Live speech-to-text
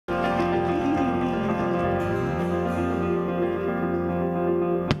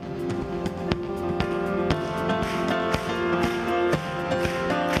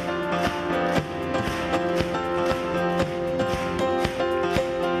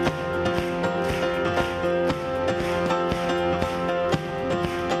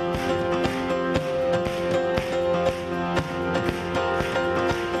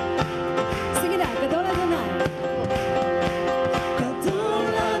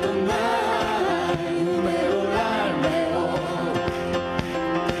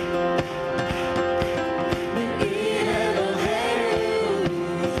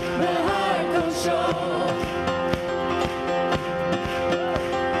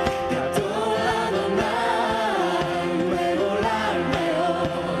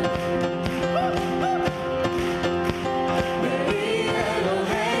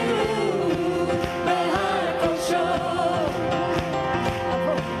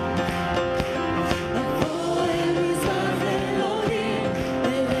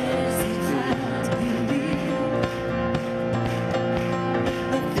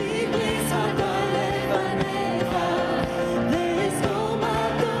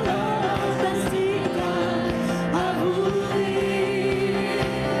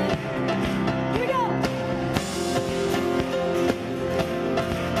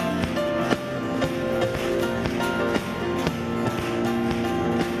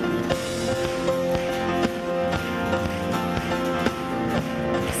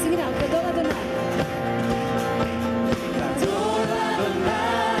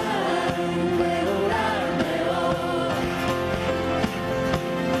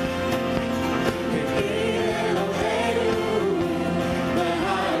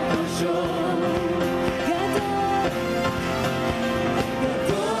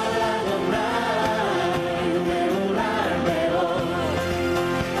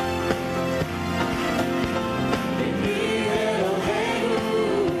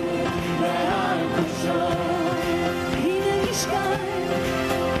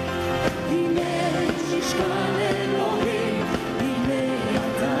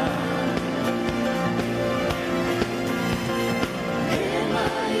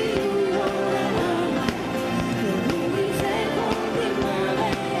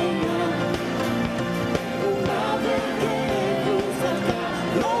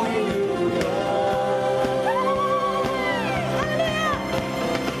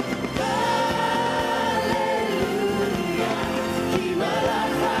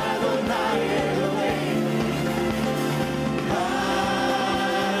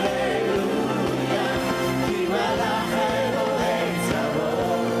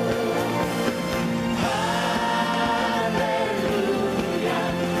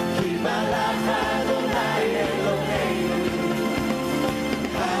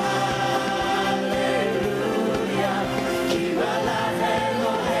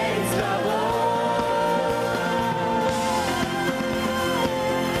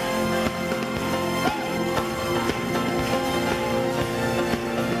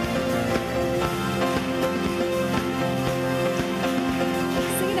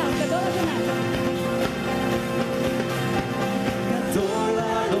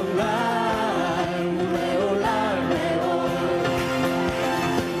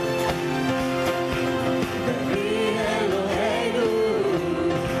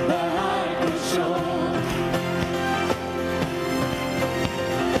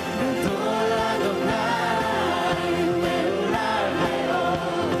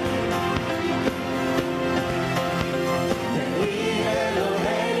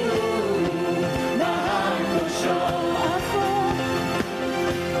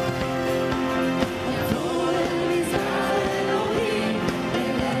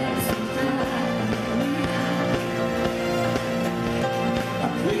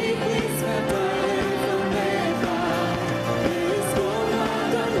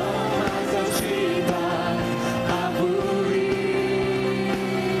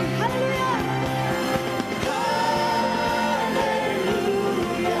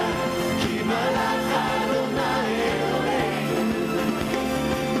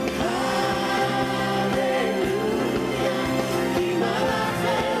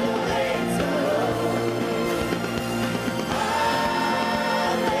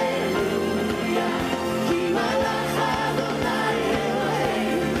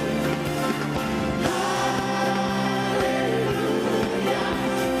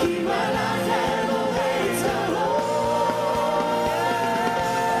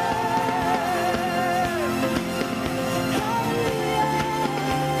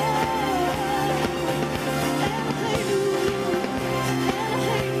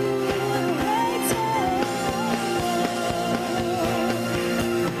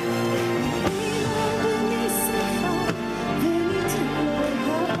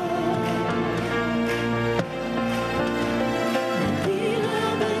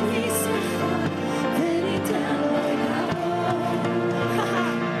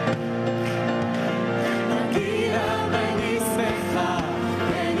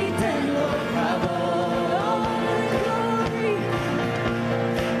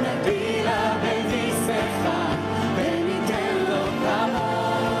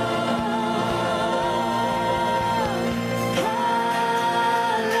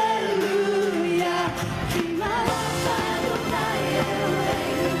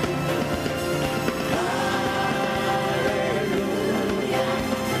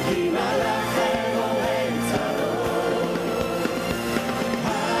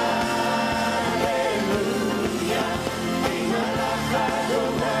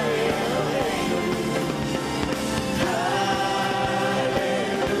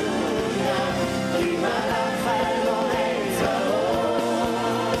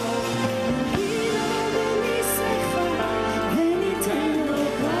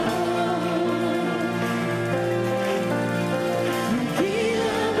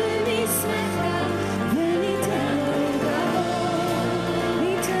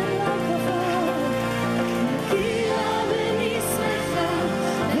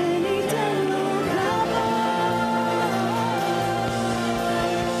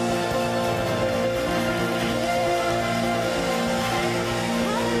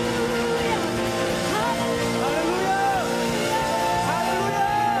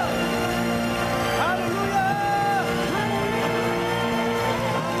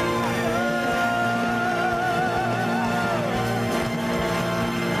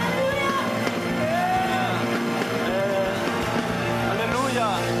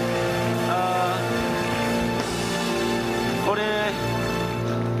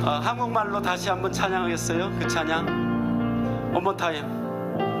한국말로 다시 한번 찬양하겠어요? 그 찬양 One more time.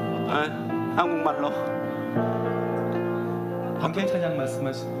 한국말로. 방금 찬양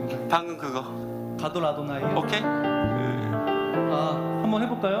말씀하신 방금 그거 가돌 아도나이. 오케이? 한번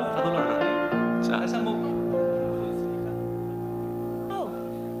해볼까요? 가돌 아도나이. 자, 다시 한번.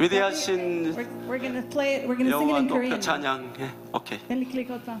 위대하신 We're gonna play it. We're gonna sing it 여호와 in 높여 Korean. 찬양. 오케이.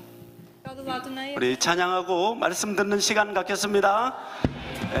 Gadol Adonai. 우리 찬양하고 말씀 듣는 시간 갖겠습니다.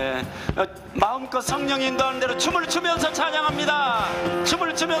 마음껏 성령이 인도하는 대로 춤을 추면서 찬양합니다.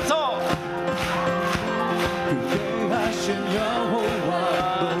 춤을 추면서. 위대하신 여호와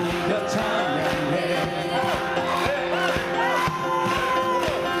높여 찬양해.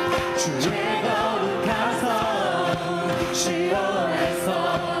 주의 거룩하사 시온에서.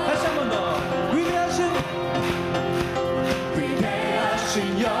 다시 한 번 더. 위대하신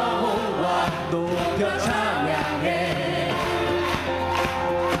여호와 높여 찬양해.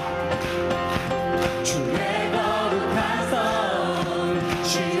 주의 거룩한 성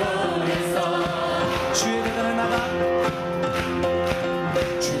시온에서. 주의 대단한 나라.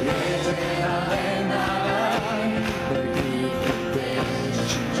 주의 대단한 나라. 내 기쁨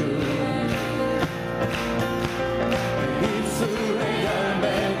되신 주. 내 입술의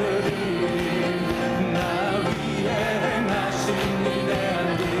열매들이 나 위에 행하신 위대한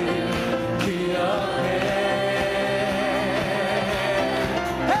일 기억해.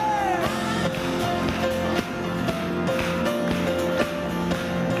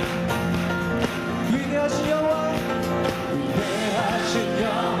 위대하신 여호와, 위대하신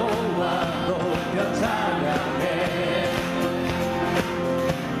여호와 높여 찬양해.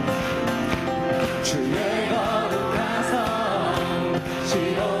 주의 거룩한 성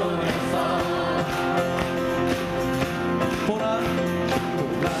시온에서. 보라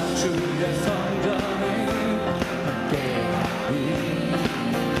주의 성전을 함께하리.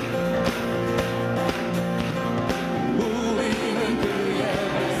 우리는 그의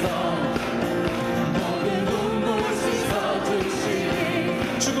백성 모든 눈물 씻어주시니.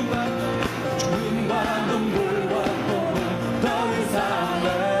 죽음과 눈물과 고통 더 이상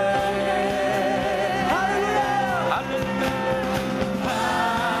할렐루야.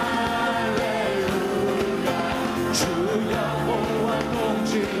 주 여호와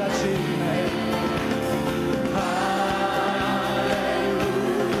통치하시네.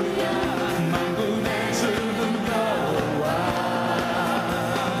 할렐루야. 만군의 주는 여호와.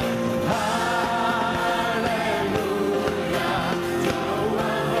 할렐루야.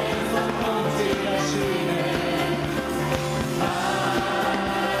 여호와께서 통치하시네.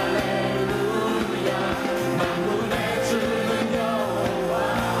 할렐루야. 만군의 주는 여호와.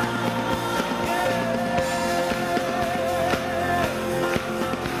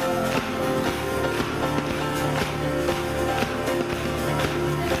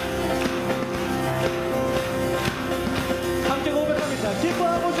 함께 고백합니다.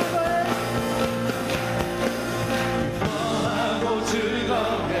 기뻐하고 즐거해. 기뻐하고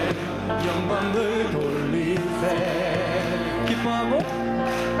즐거해. 영광을 돌리세. 기뻐하고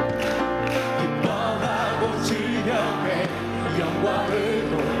즐거해. 영광을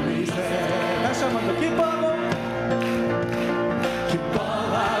돌리세. 다시 한 번 더.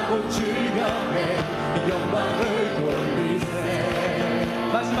 기뻐하고 즐거해. 영광을 돌리세.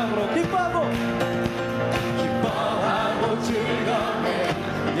 마지막으로 기뻐하고 즐거해.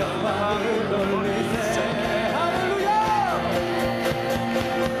 영광을 돌리세. 할렐루야.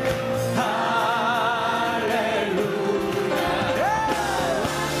 할렐루야.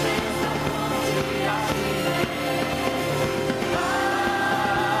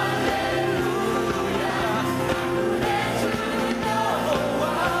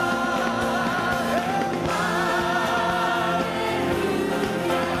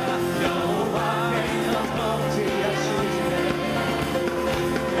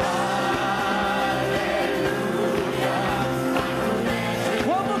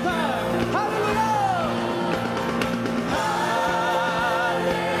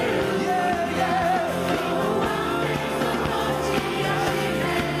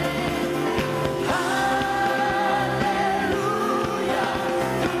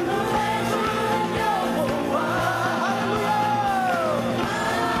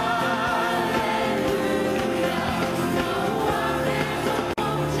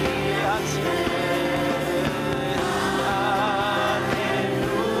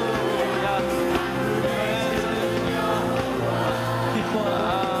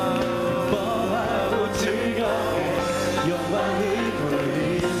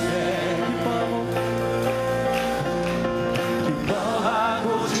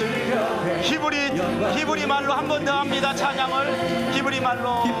 히브리 말로 한 번 더 합니다. 찬양을 히브리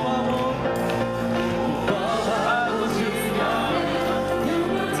말로. 기뻐하고